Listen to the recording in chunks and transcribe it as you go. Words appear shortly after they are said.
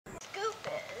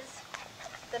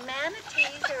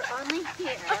manatees are only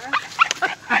here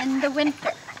in the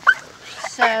winter.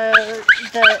 So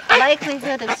the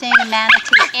likelihood of seeing a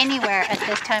manatee anywhere at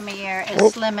this time of year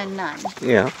is slim and none.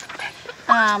 Yeah.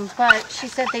 But she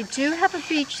said they do have a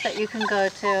beach that you can go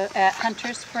to at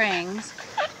Hunter Springs.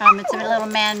 It's a little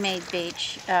man-made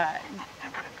beach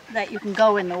that you can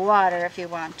go in the water if you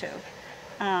want to.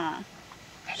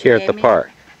 Here at the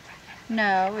park?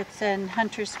 No, it's in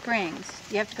Hunter Springs.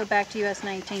 You have to go back to US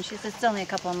 19. She says it's only a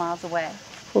couple of miles away.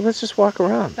 Well, let's just walk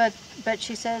around. But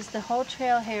she says the whole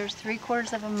trail here is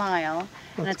 3/4 of a mile,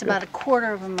 and it's about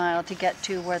 1/4 of a mile to get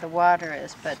to where the water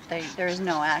is, but there is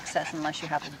no access unless you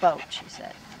have a boat, she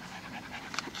said.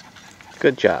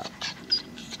 Good job.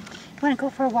 You want to go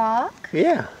for a walk?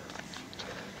 Yeah.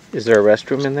 Is there a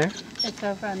restroom in there? It's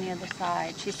over on the other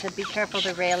side. She said be careful,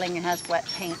 the railing has wet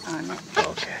paint on it.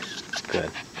 Okay,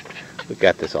 good. We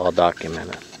got this all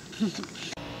documented.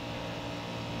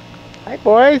 Hi,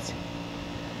 boys.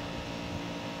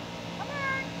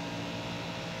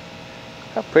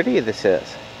 How pretty this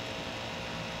is.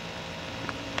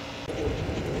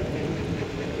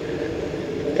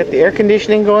 Got the air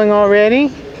conditioning going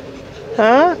already?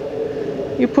 Huh?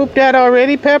 You pooped out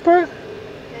already, Pepper?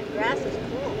 The grass is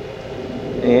cool.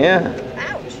 Yeah.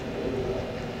 Ouch!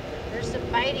 There's some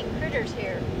biting critters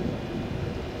here.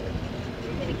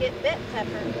 You're gonna get bit,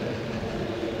 Pepper.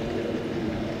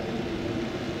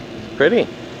 Pretty.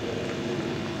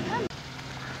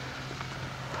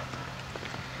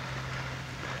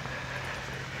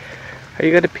 Are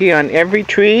you going to pee on every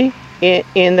tree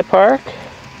in the park?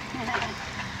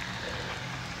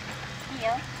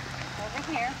 Heel. Over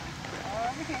here.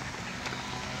 Over here.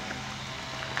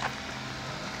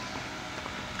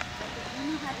 You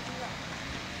know how to do that.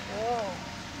 Oh.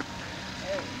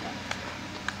 There you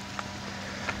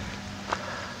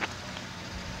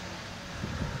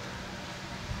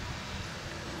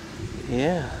go.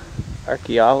 Yeah.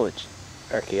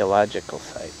 Archaeological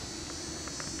site.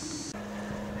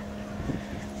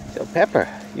 So Pepper,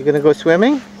 you gonna go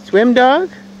swimming? Swim, dog?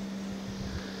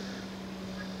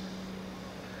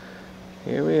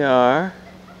 Here we are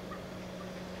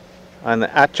on the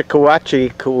Achakawachi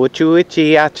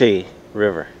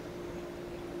River.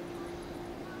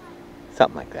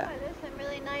 Something like that. Oh, there's some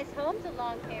really nice homes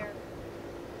along here.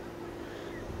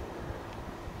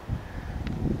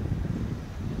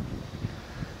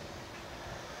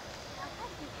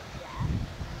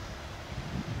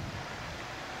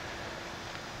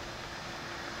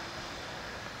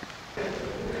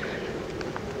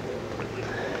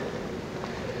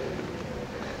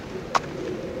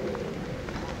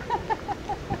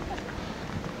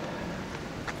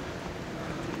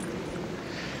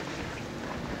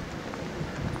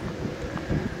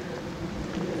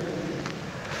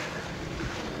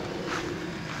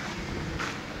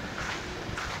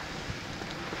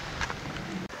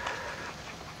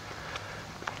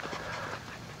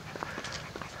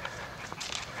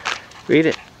 Read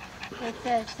it. It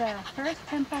says, First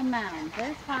Temple Mound.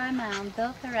 This high mound,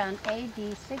 built around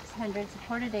AD 600,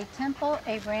 supported a temple,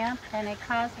 a ramp, and a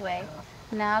causeway,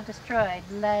 now destroyed,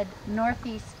 led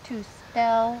northeast to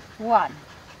Stel 1.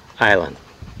 Island.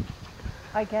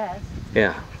 I guess.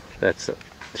 Yeah, that's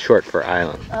short for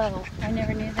island. Oh, I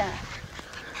never knew that.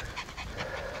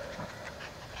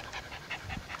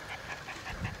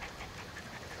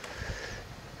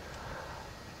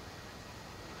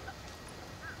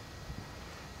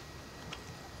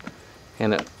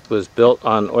 And it was built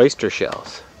on oyster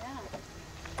shells. Yeah.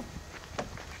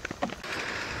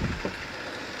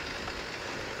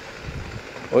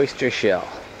 Oyster shell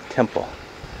temple.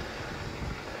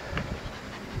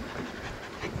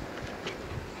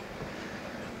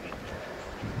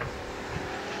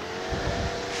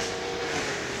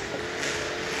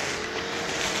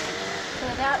 So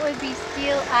that would be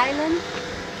Steel Island?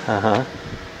 Uh-huh.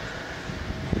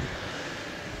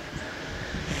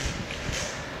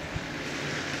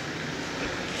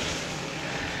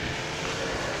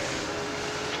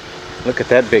 Look at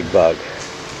that big bug.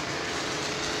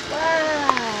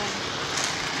 Wow.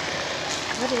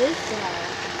 What is that?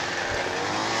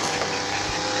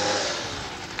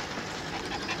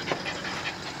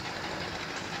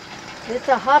 It's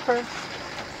a hopper.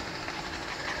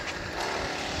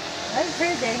 I've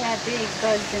heard they have big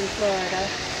bugs in Florida.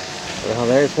 Well,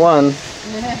 there's one.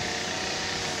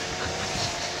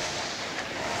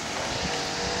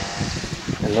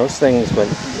 And those things, when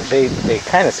they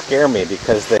kind of scare me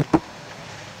because they...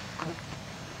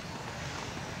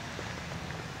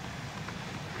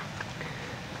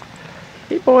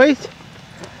 Hey boys.